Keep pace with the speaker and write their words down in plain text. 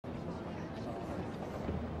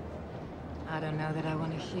I don't know that I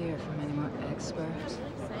want to hear from any more experts.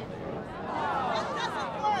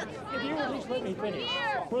 If you will please let me finish.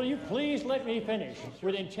 Will you please let me finish?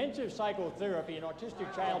 With intensive psychotherapy, an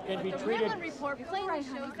autistic child can be treated... The Rimland report plainly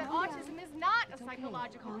shows that autism is not a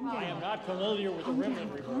psychological problem. I am not familiar with the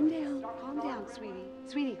Rimland report. Calm down, sweetie.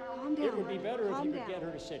 Sweetie, calm down. It would be better if you could get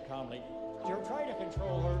her to sit calmly. You're trying to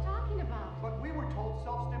control her. What are you talking about? But we were told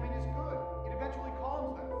self-stimming is good. It eventually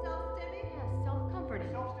calms them. Self-stimming? Yes,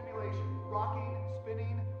 self-comforting. Self-stimulation, rocking,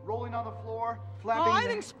 spinning, rolling on the floor, flapping. Oh, I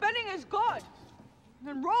think spinning is good.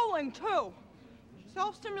 And rolling, too.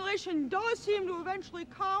 Self-stimulation does seem to eventually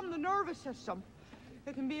calm the nervous system.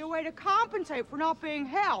 It can be a way to compensate for not being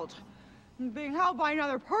held. And being held by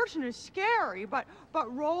another person is scary, but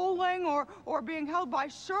rolling or being held by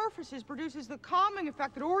surfaces produces the calming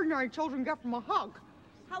effect that ordinary children get from a hug.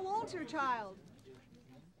 How old's your child?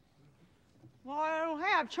 Well, I don't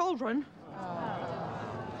have children.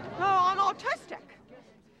 No, I'm autistic.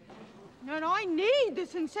 And I need the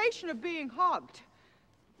sensation of being hugged.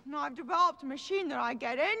 And I've developed a machine that I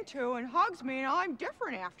get into and hugs me, and I'm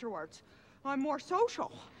different afterwards. I'm more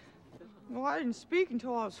social. Well, I didn't speak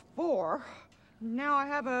until I was 4. Now I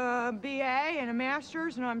have a BA and a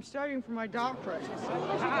master's, and I'm studying for my doctorate.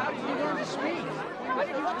 How did you learn to speak?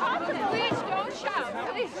 Please don't shout.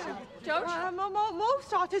 Please don't shout. Most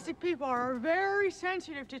autistic people are very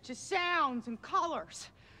sensitive to sounds and colors.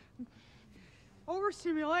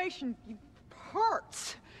 Overstimulation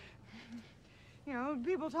hurts. You know,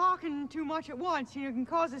 people talking too much at once, you know, can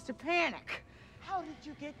cause us to panic. How did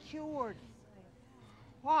you get cured?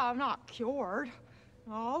 Well, I'm not cured.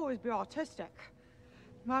 I'll always be autistic.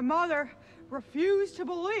 My mother refused to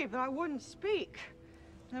believe that I wouldn't speak.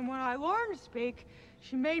 And when I learned to speak,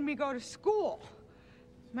 she made me go to school.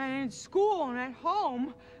 And in school and at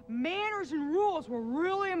home, manners and rules were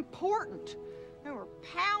really important. They were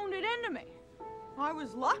pounded into me. I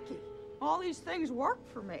was lucky. All these things worked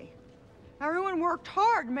for me. Everyone worked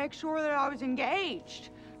hard to make sure that I was engaged.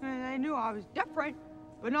 And they knew I was different,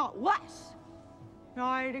 but not less. Now,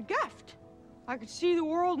 I had a gift. I could see the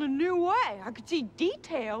world in a new way. I could see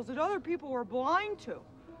details that other people were blind to.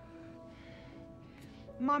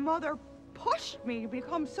 My mother pushed me to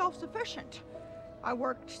become self-sufficient. I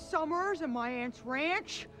worked summers at my aunt's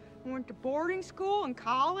ranch. I went to boarding school and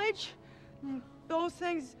college. And those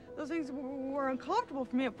things were uncomfortable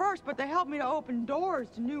for me at first, but they helped me to open doors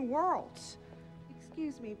to new worlds.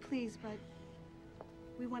 Excuse me, please, but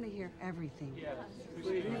we want to hear everything. Yes,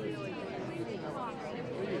 please.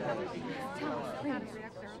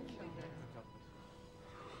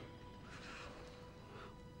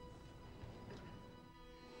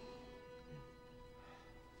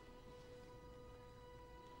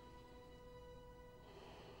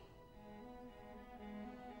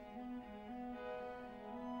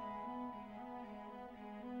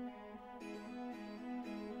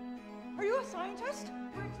 Are you a scientist?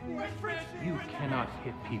 You cannot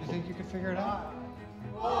hit people. You think you can figure it out?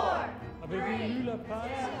 4, Avez-vous la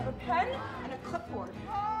passe? I have a pen and a clipboard.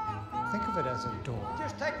 Think of it as a door.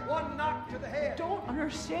 Just take one knock to the head. Don't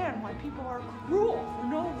understand why people are cruel for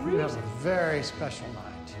no You have reason. a very special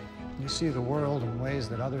mind. You see the world in ways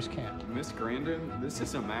that others can't. Miss Grandin, this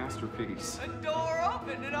is a masterpiece. The door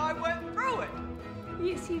opened and I went through it.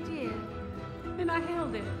 Yes, you did. And I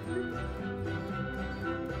held it.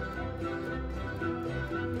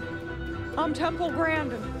 I'm Temple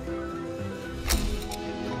Grandin.